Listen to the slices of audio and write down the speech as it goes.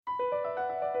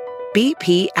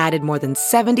BP added more than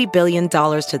 $70 billion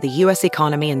to the U.S.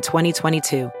 economy in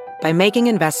 2022 by making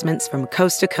investments from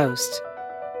coast to coast.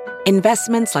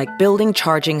 Investments like building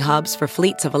charging hubs for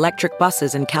fleets of electric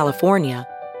buses in California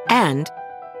and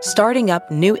starting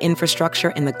up new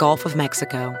infrastructure in the Gulf of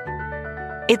Mexico.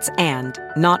 It's and,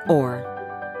 not or.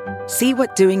 See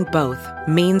what doing both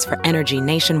means for energy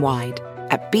nationwide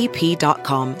at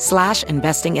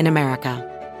bp.com/investing in America.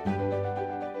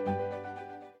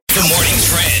 The morning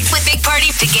trend With Big Party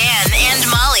began and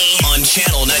Molly. on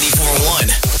Channel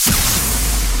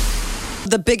 94.1.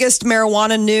 The biggest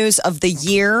marijuana news of the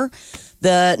year.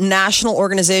 The National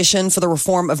Organization for the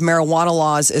Reform of Marijuana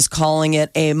Laws is calling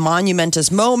it a monumentous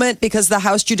moment because the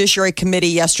House Judiciary Committee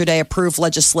yesterday approved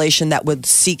legislation that would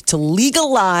seek to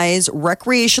legalize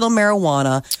recreational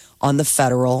marijuana on the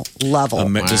federal level.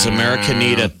 Does America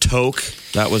need a toke?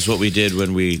 That was what we did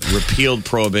when we repealed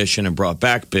prohibition and brought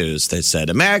back booze. They said,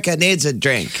 America needs a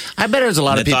drink. I bet there's a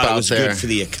lot of people thought it out was there. good for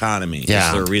the economy. Yeah.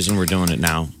 Is there a reason we're doing it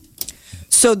now?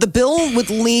 So the bill would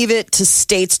leave it to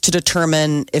states to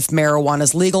determine if marijuana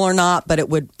is legal or not, but it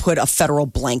would put a federal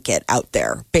blanket out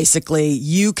there. Basically,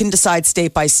 you can decide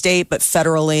state by state, but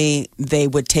federally, they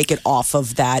would take it off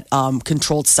of that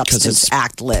Controlled Substance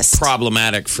Act list.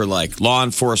 Problematic for like law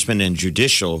enforcement and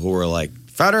judicial who are like,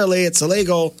 federally, it's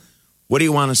illegal. What do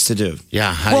you want us to do?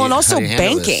 Yeah. And also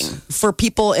banking for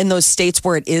people in those states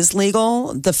where it is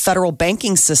legal. The federal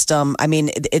banking system, I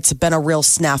mean, it's been a real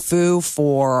snafu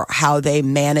for how they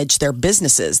manage their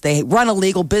businesses. They run a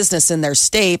legal business in their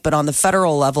state, but on the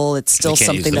federal level, it's still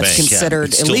something that's considered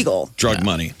It's still illegal. Drug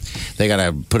money. They got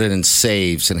to put it in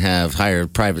safes and have higher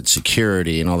private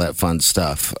security and all that fun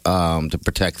stuff to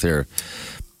protect their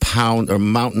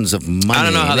mountains of money. I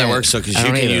don't know how that works, though, because you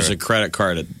can either. use a credit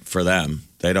card for them.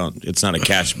 They don't. It's not a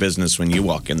cash business when you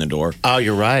walk in the door. Oh,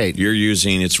 you're right.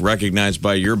 It's recognized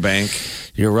by your bank.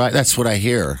 You're right. That's what I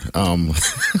hear.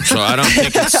 So I don't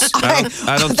think it's.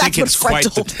 I don't think it's quite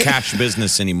the cash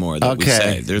business anymore that we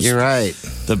say. You're right.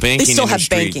 The banking They still have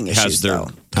industry banking has issues, their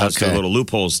though. their little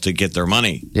loopholes to get their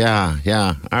money. Yeah.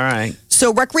 All right.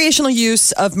 So recreational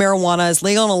use of marijuana is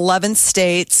legal in 11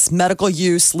 states, medical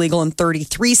use legal in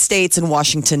 33 states and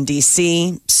Washington,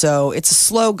 D.C. So it's a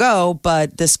slow go,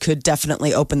 but this could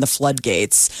definitely open the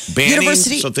floodgates.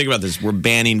 So think about this. We're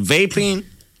banning vaping,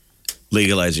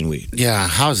 legalizing weed. Yeah.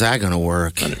 How's that going to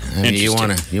work? I mean, you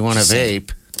want to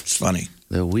vape. It's funny.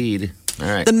 The weed. All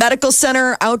right. The Medical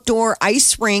Center Outdoor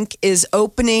Ice Rink is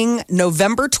opening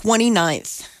November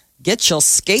 29th. Get your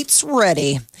skates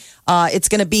ready. It's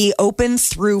going to be open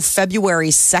through February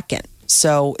 2nd.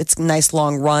 So it's a nice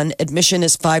long run. Admission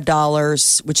is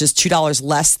 $5, which is $2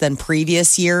 less than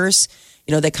previous years.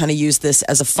 You know, they kind of use this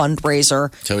as a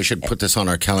fundraiser. So we should put this on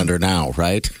our calendar now,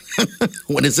 right?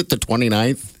 When is it? The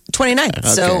 29th? 29th. Okay.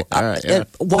 So All right, yeah.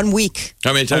 1 week.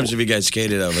 How many times have you guys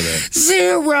skated over there?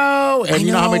 0. And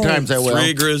you know how many times I will?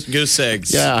 3 goose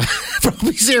eggs. Yeah,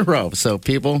 probably 0. So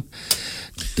people,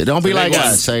 they don't be like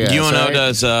us. I guess, UNO right?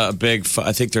 does a big,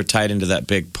 I think they're tied into that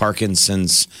big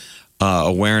Parkinson's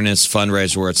awareness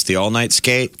fundraiser where it's the all-night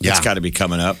skate. Yeah. It's got to be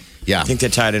coming up. Yeah. I think they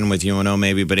tied in with UNO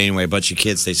maybe, but anyway, a bunch of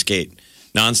kids, they skate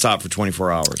nonstop for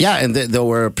 24 hours. Yeah, and they'll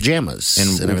wear pajamas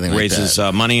and everything raises like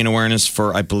that. money and awareness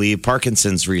for, I believe,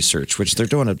 Parkinson's research, which they're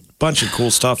doing a bunch of cool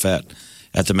stuff at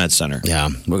the Med Center. Yeah,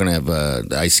 we're going to have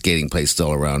the ice skating place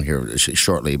still around here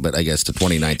shortly, but I guess the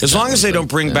 29th. As long as they don't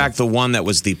bring back the one that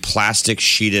was the plastic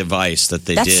sheet of ice that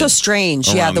they did. That's so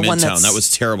strange. Yeah, the Midtown. one that's... That was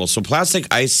terrible. So plastic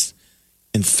ice,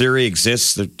 in theory,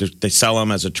 exists. They sell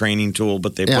them as a training tool,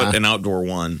 but they put an outdoor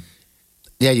one.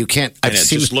 Yeah, you can't. And it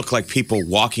just looked like people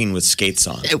walking with skates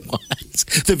on. It was.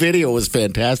 The video was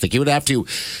fantastic. You would have to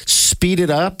speed it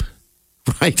up,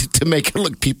 right, to make it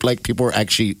look like people were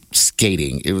actually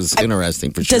skating. It was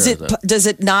interesting for sure. Does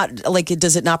it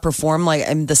not perform like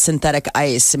the synthetic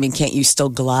ice? I mean, can't you still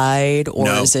glide, or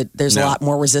is it? There's a lot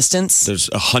more resistance. There's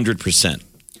 100%.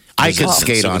 I could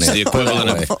skate on it's it. the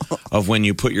equivalent of when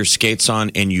you put your skates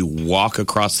on and you walk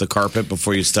across the carpet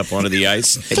before you step onto the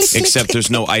ice, except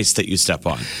there's no ice that you step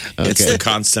on. Okay. It's the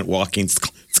constant walking. So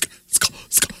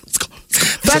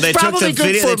they took the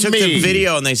video. They took the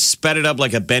video and they sped it up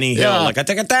like a Benny Hill, like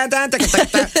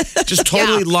just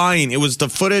totally lying. It was the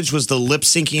footage was the lip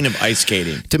syncing of ice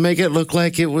skating to make it look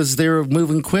like they were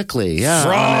moving quickly. Yeah,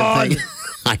 fraud.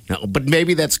 I know, but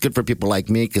maybe that's good for people like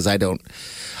me because I don't.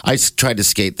 I tried to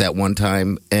skate that one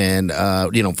time, and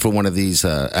for one of these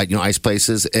ice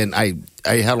places, and I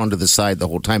held onto the side the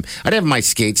whole time. I didn't have my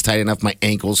skates tight enough; my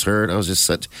ankles hurt. I was just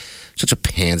such a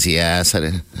pansy ass. I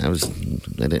didn't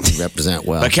represent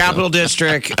well. The Capital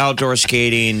District outdoor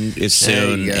skating is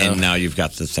soon, and now you've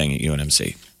got the thing at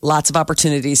UNMC. Lots of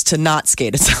opportunities to not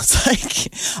skate, it sounds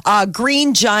like.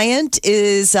 Green Giant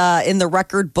is in the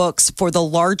record books for the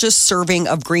largest serving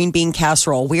of green bean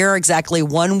casserole. We are exactly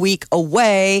 1 week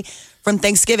away from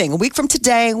Thanksgiving. A week from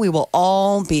today, we will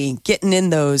all be getting in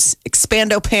those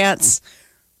Expando pants,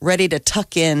 ready to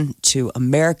tuck in to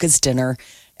America's dinner.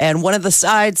 And one of the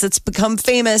sides that's become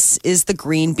famous is the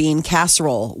green bean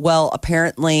casserole. Well,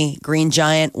 apparently, Green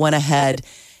Giant went ahead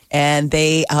and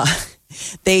they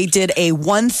did a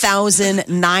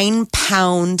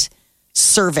 1,009-pound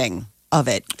serving of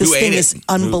it. This thing is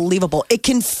unbelievable. It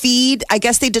can feed, I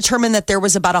guess they determined that there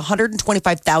was about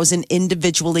 125,000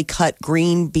 individually cut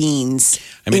green beans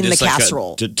in the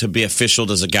casserole. To be official,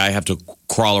 does a guy have to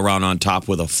crawl around on top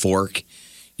with a fork,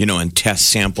 and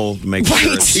test sample, make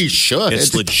sure He should.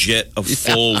 it's legit a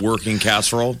full working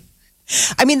casserole?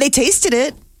 I mean, they tasted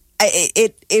it.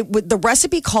 The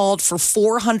recipe called for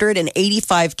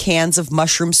 485 cans of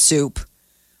mushroom soup,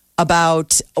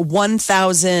 about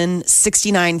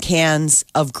 1,069 cans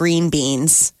of green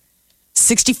beans,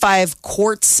 65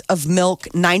 quarts of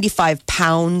milk, 95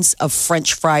 pounds of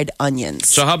French fried onions.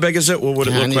 So how big is it? What would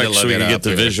it look like so we can get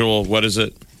the visual? What is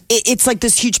it? It's like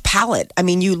this huge pallet. I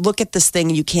mean, you look at this thing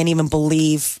and you can't even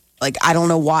believe. Like, I don't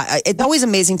know why. It's always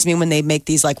amazing to me when they make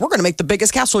these, like, we're going to make the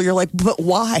biggest casserole. You're like, but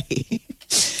why?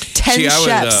 10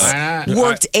 chefs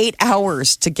worked 8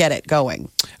 hours to get it going.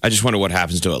 I just wonder what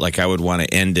happens to it. Like, I would want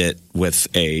to end it with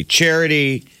a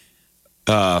charity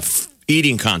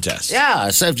eating contest. Yeah,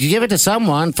 so if you give it to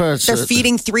someone They're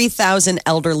feeding 3,000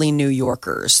 elderly New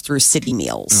Yorkers through city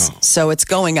meals. Oh. So it's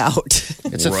going out.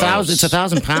 It's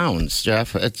 1,000 pounds,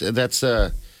 Jeff. That's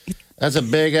a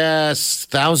big ass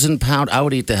 1,000-pound. I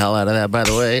would eat the hell out of that, by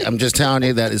the way. I'm just telling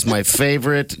you, that is my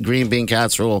favorite green bean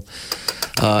casserole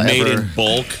made ever. in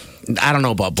bulk. I don't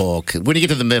know about bulk. When you get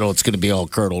to the middle, it's going to be all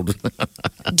curdled.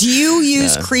 Do you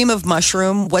use cream of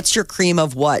mushroom? What's your cream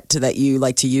of what that you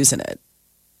like to use in it?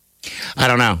 I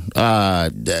don't know.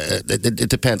 It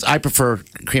depends. I prefer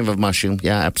cream of mushroom.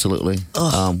 Yeah, absolutely.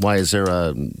 Why is there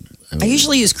a... I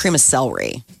usually use cream of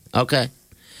celery. Okay.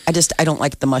 I don't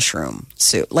like the mushroom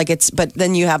soup. But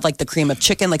then you have like the cream of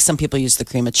chicken. Like some people use the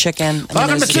cream of chicken.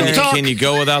 Can you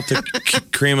go without the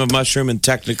cream of mushroom and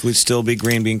technically still be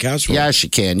green bean casserole? Yes, you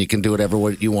can. You can do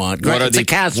whatever you want. It's a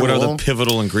casserole. What are the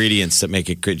pivotal ingredients that make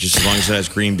it good? Just as long as it has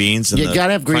green beans? And you got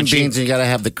to have green beans and you got to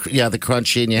have the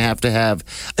crunchy, and you have to have,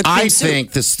 I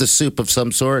think, the soup of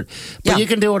some sort. But you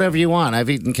can do whatever you want. I've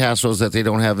eaten casseroles that they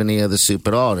don't have any of the soup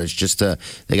at all. It's just,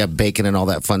 they got bacon and all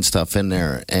that fun stuff in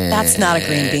there. And that's not a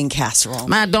green bean casserole.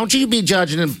 Man, don't you be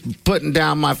judging and putting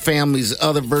down my family's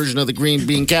other version of the green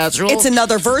bean casserole. It's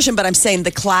another version, but I'm saying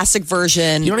the classic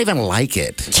version. You don't even like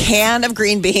it. Can of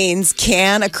green beans,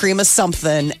 can of cream of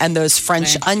something, and those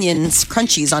French onions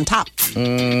crunchies on top.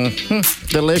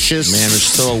 Delicious. Man, we're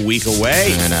still a week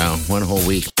away. I know. One whole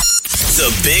week.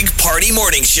 The Big Party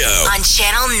Morning Show on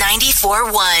Channel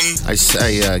 94.1.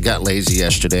 I got lazy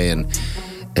yesterday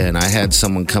and I had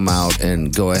someone come out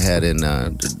and go ahead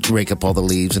and rake up all the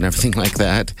leaves and everything like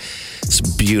that. It's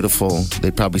beautiful.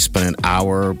 They probably spent an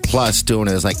hour plus doing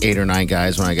it. It was like 8 or 9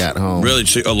 guys when I got home. Really?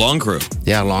 A long crew?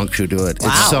 Yeah, a long crew do it. Wow.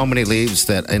 It's so many leaves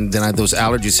and then those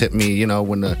allergies hit me,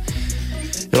 when it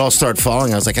all started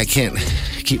falling. I was like, I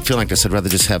keep feeling like this. I'd rather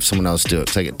just have someone else do it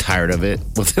because I get tired of it.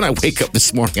 Well, then I wake up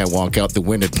this morning, I walk out, the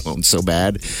wind had blown so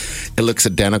bad. It looks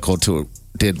identical to it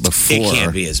did before. It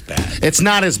can't be as bad. It's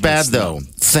not as bad, though.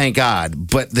 Thank God.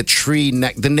 But the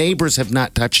the neighbors have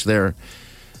not touched their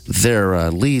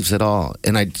leaves at all.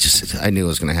 And I knew it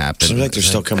was going to happen. Seems like they're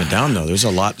still coming down, though. There's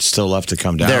a lot still left to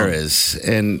come down. There is.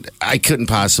 And I couldn't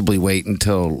possibly wait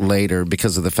until later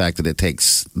because of the fact that it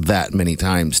takes that many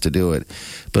times to do it.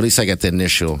 But at least I got the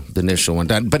initial one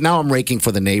done. But now I'm raking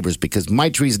for the neighbors because my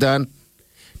tree's done.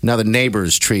 Now the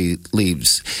neighbor's tree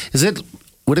leaves.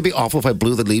 Would it be awful if I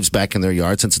blew the leaves back in their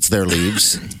yard since it's their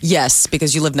leaves? Yes,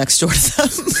 because you live next door to them.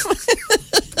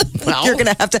 Well, you're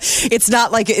gonna have to. It's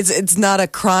not like it's not a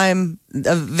crime,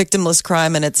 a victimless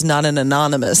crime, and it's not an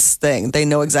anonymous thing. They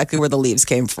know exactly where the leaves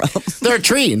came from. They're a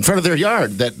tree in front of their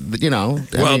yard that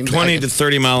 20 to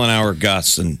 30 mile an hour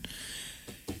gusts and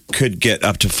could get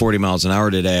up to 40 miles an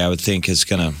hour today. I would think is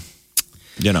gonna.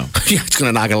 It's going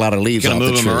to knock a lot of leaves off the trees.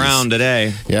 Going to move them around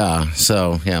today. Yeah,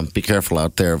 so, be careful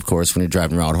out there, of course, when you're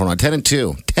driving around. Hold on, 10 and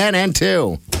 2.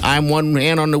 I'm one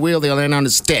hand on the wheel, the other hand on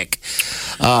the stick.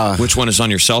 Which one is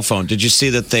on your cell phone? Did you see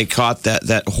that they caught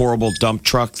that horrible dump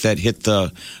truck that hit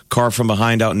the car from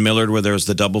behind out in Millard where there was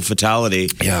the double fatality?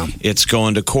 Yeah. It's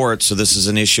going to court, so this is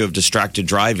an issue of distracted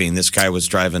driving. This guy was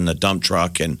driving the dump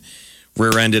truck and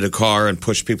rear-ended a car and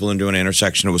pushed people into an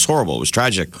intersection. It was horrible. It was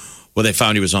tragic. Well, they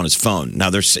found he was on his phone.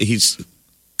 Now, he's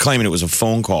claiming it was a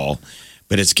phone call,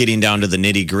 but it's getting down to the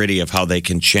nitty gritty of how they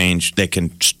can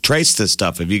trace this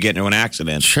stuff if you get into an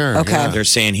accident. Sure. Okay. yeah. They're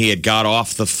saying he had got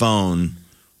off the phone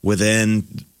within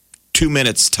 2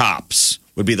 minutes tops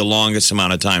would be the longest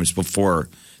amount of times before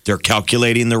they're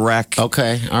calculating the wreck.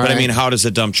 Okay. All But right. I mean, how does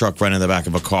a dump truck run in the back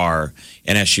of a car?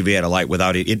 An SUV had a light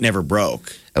without it. It never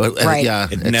broke. Right. Yeah.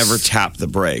 It never tapped the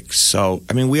brakes. So,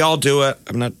 I mean, we all do it.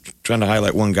 I'm not trying to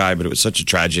highlight one guy, but it was such a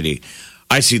tragedy.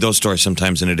 I see those stories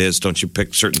sometimes, and it is. Don't you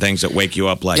pick certain things that wake you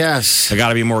up? Like, Yes. I got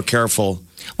to be more careful.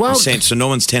 Well- I'm saying, so no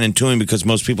one's 10 and 2ing because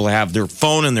most people have their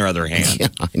phone in their other hand. Yeah,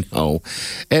 I know.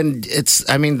 And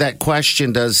that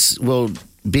question will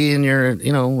be in your,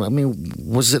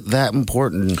 was it that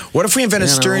important? What if we invent a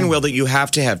You know. steering wheel that you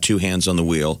have to have 2 hands on the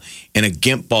wheel and a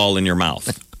gimp ball in your mouth?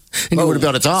 And you would have been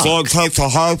able to talk. it takes a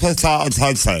whole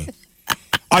attention.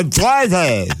 I'm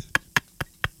driving.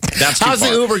 That's too How's far.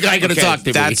 the Uber guy going to Okay, talk to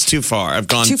me? That's too far. I've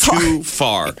gone Too too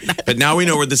far. far. But now we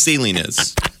know where the ceiling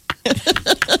is.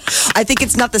 I think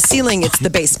it's not the ceiling, it's the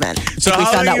basement. I think we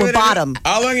how found long out you with been bottom.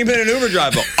 How long you been an Uber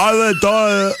driver? I've been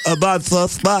doing it about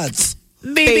 6 months.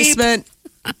 Basement.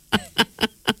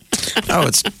 Oh,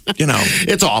 it's,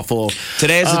 It's awful.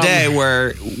 today's a day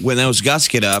where when those gusts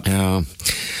get up Yeah.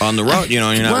 on the road, and you're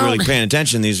not Well- really paying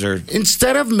attention. These are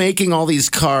Instead of making all these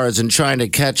cars and trying to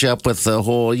catch up with the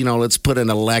whole, let's put an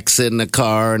Alexa in the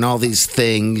car and all these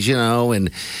things, and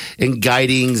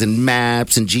guidings and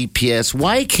maps and GPS,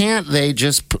 why can't they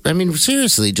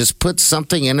seriously, just put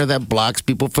something in there that blocks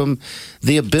people from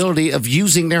the ability of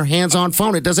using their hands-on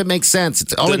phone? It doesn't make sense.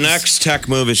 the next tech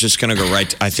move is just going to go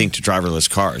right, I think, to driverless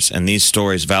cars. And these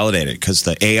stories validate it because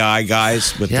the AI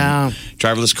guys with Yeah. the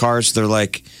driverless cars, they're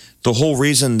like, the whole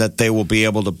reason that they will be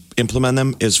able to implement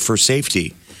them is for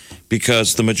safety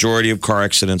because the majority of car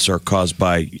accidents are caused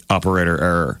by operator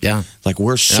error. Yeah. Like,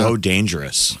 we're so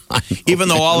dangerous. Even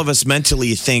though all of us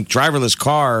mentally think driverless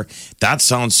car, that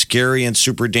sounds scary and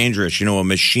super dangerous. A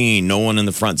machine, no one in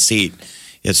the front seat.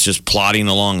 It's just plodding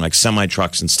along like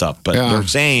semi-trucks and stuff. But Yeah. they're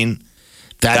saying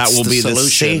that will the be the solution.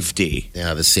 safety.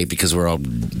 Yeah, the safety, because we're all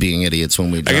being idiots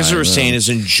when we I drive. guess what we're saying is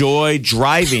enjoy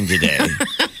driving today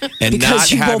and Because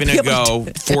not you won't having be to able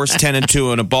go force 10 and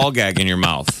 2 and a ball gag in your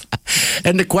mouth.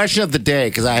 And the question of the day,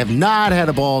 because I have not had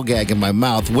a ball gag in my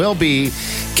mouth, will be,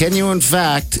 can you in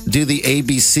fact do the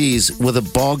ABCs with a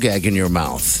ball gag in your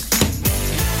mouth?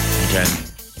 Okay.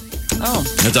 Oh.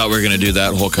 I thought we were going to do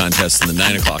that whole contest in the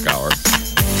 9 o'clock hour.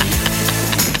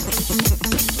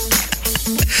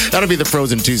 That'll be the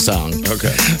Frozen 2 song.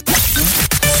 Okay.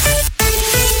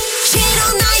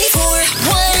 Channel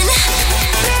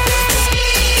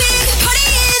 94.1. Big Party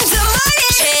in the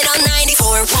morning. Channel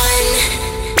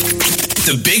 94.1.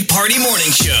 The Big Party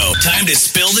Morning Show. Time to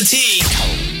spill the tea.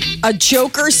 A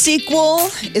Joker sequel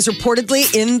is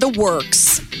reportedly in the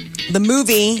works. The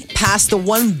movie passed the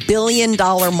 $1 billion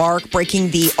mark,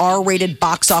 breaking the R-rated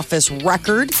box office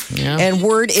record. Yeah. And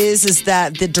word is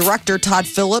that the director, Todd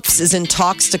Phillips, is in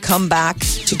talks to come back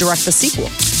to direct the sequel.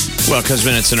 Well, because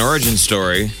when it's an origin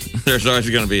story, there's always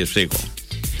going to be a sequel.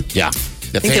 Yeah.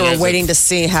 I think they were waiting to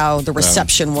see how the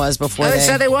reception was before They they...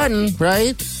 said they wouldn't,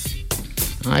 right?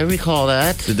 I recall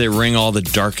that. Did they wring all the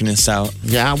darkness out?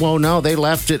 Yeah, well, no, they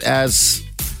left it as,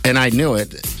 and I knew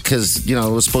it because, it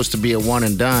was supposed to be a one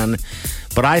and done.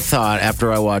 But I thought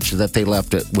after I watched it that they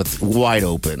left it with wide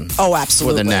open. Oh,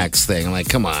 absolutely. For the next thing. Like,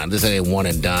 come on, this ain't one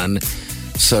and done.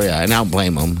 So, yeah, and I don't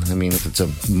blame them. I mean, if it's a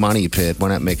money pit, why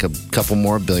not make a couple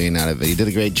more billion out of it? He did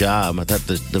a great job. I thought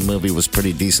the movie was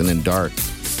pretty decent and dark.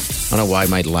 I don't know why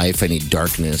my life I need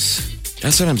darkness.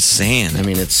 That's what I'm saying. I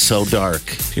mean, it's so dark.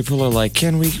 People are like,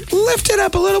 can we lift it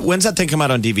up a little? When's that thing come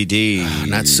out on DVD?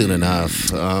 Not soon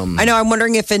enough. I know. I'm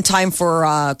wondering if in time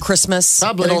for Christmas,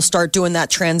 Probably. it'll start doing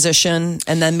that transition,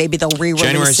 and then maybe they'll re-release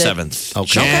January it. 7th.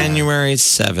 Okay. January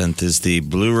 7th is the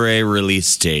Blu-ray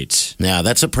release date. Yeah,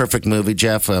 that's a perfect movie,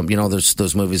 Jeff. There's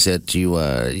those movies that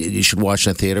you should watch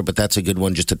in a theater, but that's a good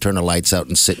one just to turn the lights out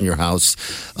and sit in your house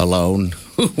alone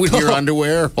with your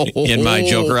underwear. In my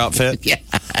Joker outfit? Yeah.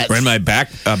 Or in my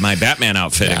Batman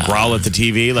outfit and growl at the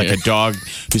TV like a dog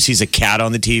who sees a cat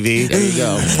on the TV. There you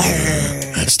go.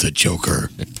 That's the Joker.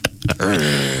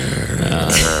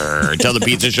 Until the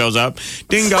pizza shows up.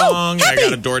 Ding dong. I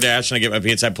got a DoorDash and I get my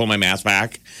pizza. I pull my mask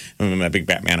back. I'm in my big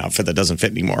Batman outfit that doesn't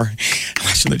fit anymore. I'm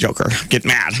watching the Joker. Get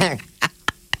mad.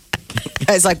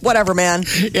 It's like, whatever, man.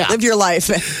 Yeah. Live your life.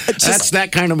 That's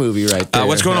that kind of movie right there.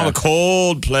 What's going on with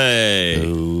Coldplay?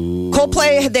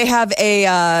 Coldplay, they have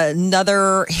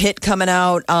another hit coming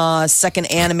out, second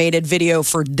animated video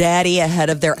for Daddy ahead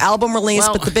of their album release.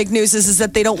 Well- but the big news is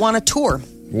that they don't want to tour.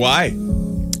 Why?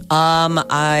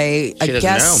 I She doesn't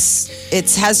guess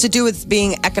it has to do with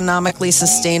being economically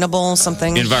sustainable,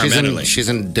 something. Environmentally. She's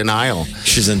in denial.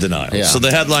 She's in denial. Yeah. So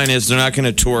the headline is they're not going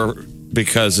to tour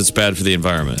because it's bad for the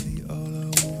environment.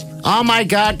 Oh my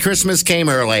God, Christmas came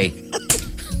early.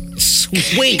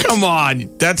 Sweet. Come on.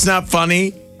 That's not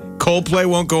funny. Coldplay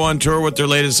won't go on tour with their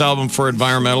latest album for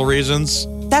environmental reasons.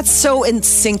 That's so in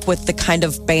sync with the kind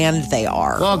of band they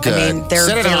are. Well, good. I mean, they're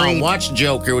Sit at very. home, watch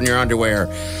Joker in your underwear.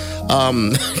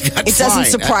 It doesn't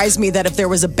surprise me that if there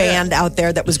was a band out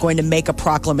there that was going to make a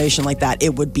proclamation like that,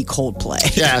 it would be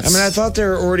Coldplay. Yes. I mean, I thought they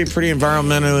were already pretty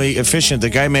environmentally efficient. The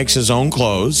guy makes his own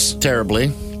clothes.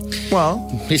 terribly. Well,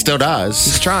 He still does.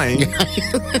 he's trying.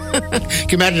 Can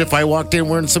you imagine if I walked in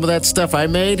wearing some of that stuff I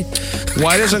made?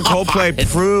 Why doesn't Coldplay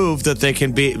prove that they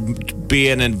can be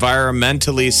an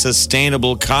environmentally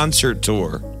sustainable concert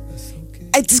tour?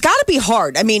 It's got to be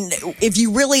hard. I mean, if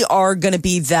you really are going to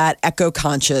be that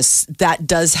eco-conscious, that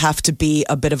does have to be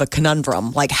a bit of a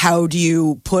conundrum. Like, how do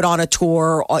you put on a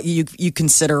tour? You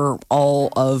consider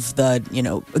all of the,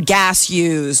 gas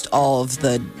used, all of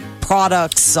the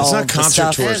products, all It's of not the concert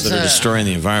stuff. tours that are destroying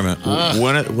the environment.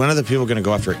 When are the people going to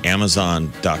go after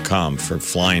Amazon.com for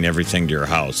flying everything to your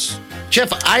house?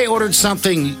 Jeff, I ordered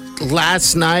something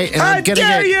last night and How I'm getting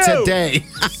dare it you! today.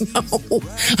 I know.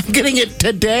 I'm getting it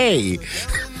today.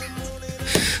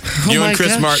 You my and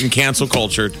Chris gosh. Martin cancel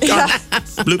culture.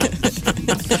 Bloop.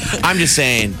 I'm just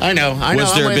saying. I know.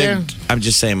 Was there I'm a way big? I'm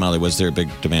just saying, Molly. Was there a big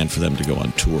demand for them to go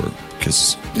on tour?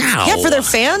 Because No. Yeah, for their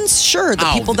fans, sure. The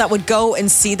Oh. people that would go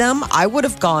and see them, I would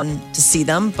have gone to see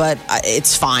them, but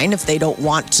it's fine if they don't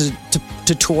want to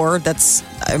tour. That's,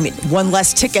 I mean, one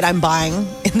less ticket I'm buying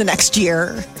in the next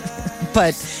year.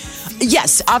 But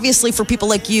yes, obviously for people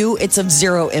like you, it's of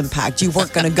zero impact. You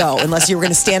weren't going to go unless you were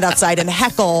going to stand outside and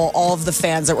heckle all of the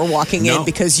fans that were walking No. in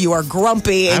because you are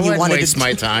grumpy I and you wouldn't wanted waste to.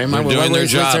 my time. they're I would doing their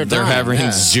always waste job. They're time. having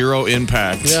Yeah. zero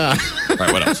impact. Yeah.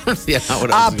 Right. What else? Yeah.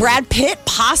 What else? Brad Pitt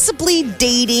possibly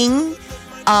dating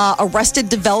Arrested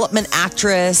Development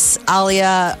actress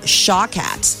Alia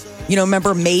Shawkat.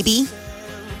 Remember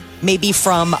Maybe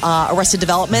from Arrested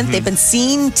Development. Mm-hmm. They've been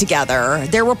seen together.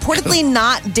 They're reportedly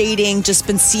not dating, just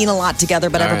been seen a lot together.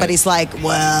 But All right. everybody's like,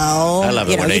 well, I love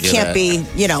it when they you do can't that. be,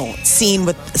 seen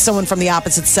with someone from the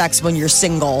opposite sex when you're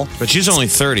single. But she's only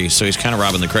 30, so he's kind of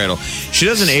robbing the cradle. She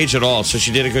doesn't age at all, so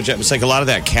she did a good job. It's like a lot of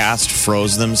that cast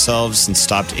froze themselves and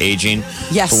stopped aging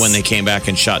Yes. for when they came back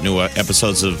and shot new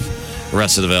episodes of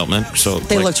Arrested Development. So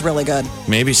They looked really good.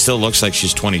 maybe still looks like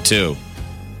she's 22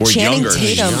 or Channing younger.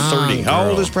 She's Tatum. 30. How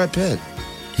old is Brad Pitt?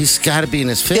 He's got to be in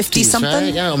his 50s, 50-something?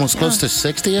 right? Yeah, almost close to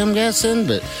 60, I'm guessing.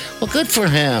 But, well, good for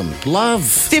him. Love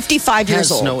 55 years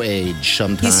has old. no age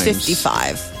sometimes. He's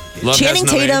 55. Love Channing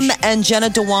has no Tatum age. and Jenna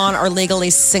Dewan are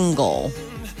legally single.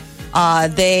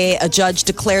 A judge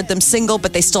declared them single,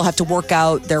 but they still have to work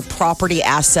out their property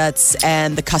assets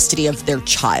and the custody of their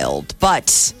child.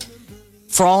 But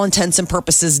for all intents and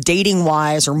purposes, dating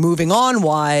wise or moving on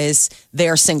wise,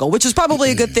 they're single, which is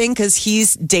probably a good thing because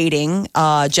he's dating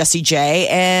Jessie J,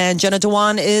 and Jenna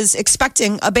Dewan is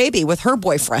expecting a baby with her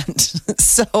boyfriend.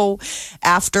 So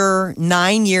after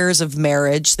 9 years of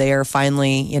marriage, they are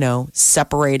finally,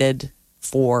 separated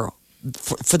for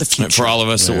the future. For all of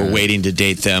us that were waiting to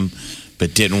date them,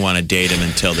 but didn't want to date them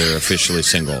until they were officially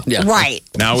single. Yeah. Right.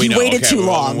 Now we you know. waited Okay, too we've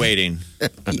all long. been waiting.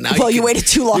 Now Well, you can- waited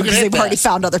too long you can because hit they've already that.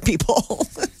 found other people.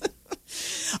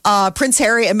 Prince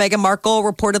Harry and Meghan Markle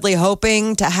reportedly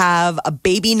hoping to have a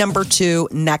baby number 2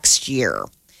 next year.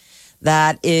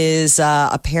 That is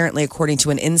apparently, according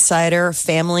to an insider,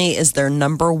 family is their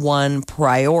number 1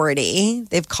 priority.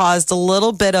 They've caused a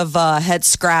little bit of a head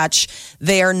scratch.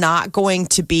 They are not going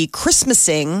to be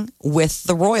Christmasing with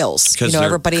the royals. 'Cause they're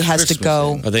Everybody has to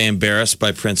go. Are they embarrassed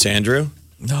by Prince Andrew?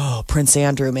 Oh, Prince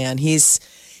Andrew, man. He's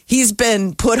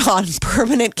been put on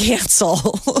permanent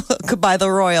cancel by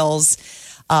the royals.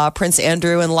 Prince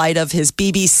Andrew, in light of his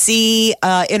BBC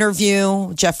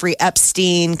interview, Jeffrey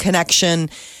Epstein connection,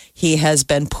 he has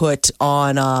been put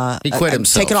on. He quit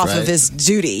himself, taken off right? of his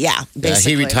duty. Yeah, Yeah,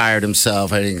 basically. he retired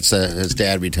himself. I think his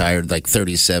dad retired like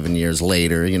 37 years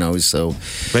later. So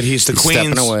But he's the He's queen's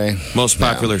stepping away. most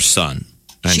popular son.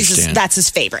 I understand. That's his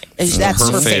favorite. That's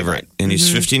her her favorite. And he's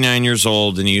 59 years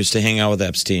old, and he used to hang out with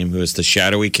Epstein, who is the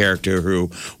shadowy character who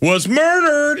was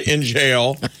murdered in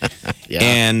jail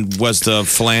and was the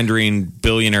philandering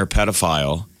billionaire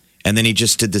pedophile. And then he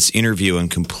just did this interview and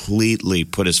completely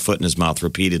put his foot in his mouth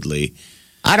repeatedly.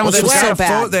 I don't Well, swear. so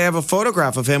bad. They have a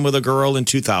photograph of him with a girl in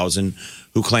 2000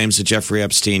 who claims that Jeffrey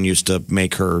Epstein used to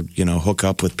make her, hook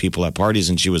up with people at parties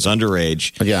and she was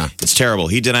underage. Yeah. It's terrible.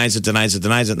 He denies it.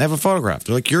 And they have a photograph.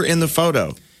 They're like, you're in the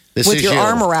photo. This with is your you.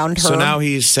 arm around her. So now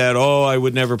he said, "Oh, I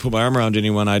would never put my arm around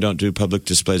anyone. I don't do public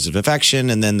displays of affection."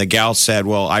 And then the gal said,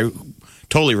 "Well, I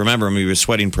totally remember him. He was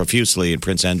sweating profusely." And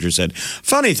Prince Andrew said,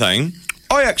 "Funny thing,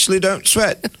 I actually don't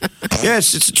sweat.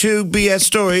 Yes, it's a true BS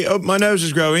story. Oh, my nose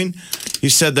is growing." He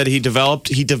said that he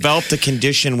developed a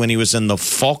condition when he was in the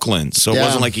Falklands. So it Yeah.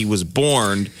 wasn't like he was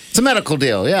born. It's a medical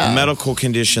deal, yeah. A medical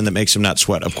condition that makes him not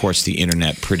sweat. Of course, the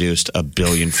internet produced a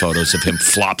billion photos of him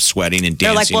flop sweating and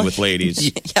They're dancing like, well, with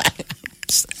ladies.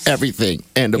 Everything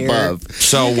and above.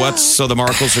 So the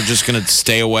Markles are just going to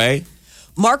stay away?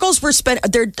 Markles were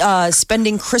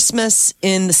spending Christmas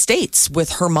in the States with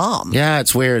her mom. Yeah,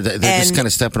 it's weird. They're just And- kind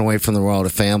of stepping away from the world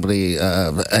of family.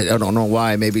 I don't know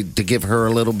why. Maybe to give her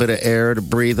a little bit of air to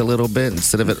breathe a little bit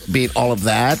instead of it being all of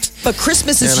that. But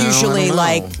Christmas is You know, I usually don't know.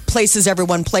 like places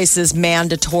everyone places,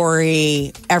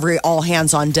 mandatory, all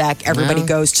hands on deck. Everybody Yeah.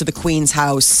 goes to the Queen's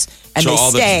house and So they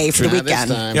all the stay for the Yeah, this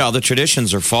weekend. time. Yeah, all the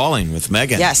traditions are falling with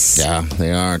Meghan. Yes. Yeah,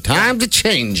 they are. Time to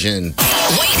changing.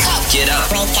 Wake up. Get up.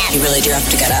 You really do have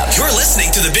to get up. You're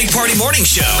listening to the Big Party Morning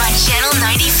Show. On Channel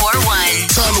 94.1.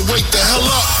 Time to wake the hell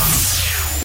up.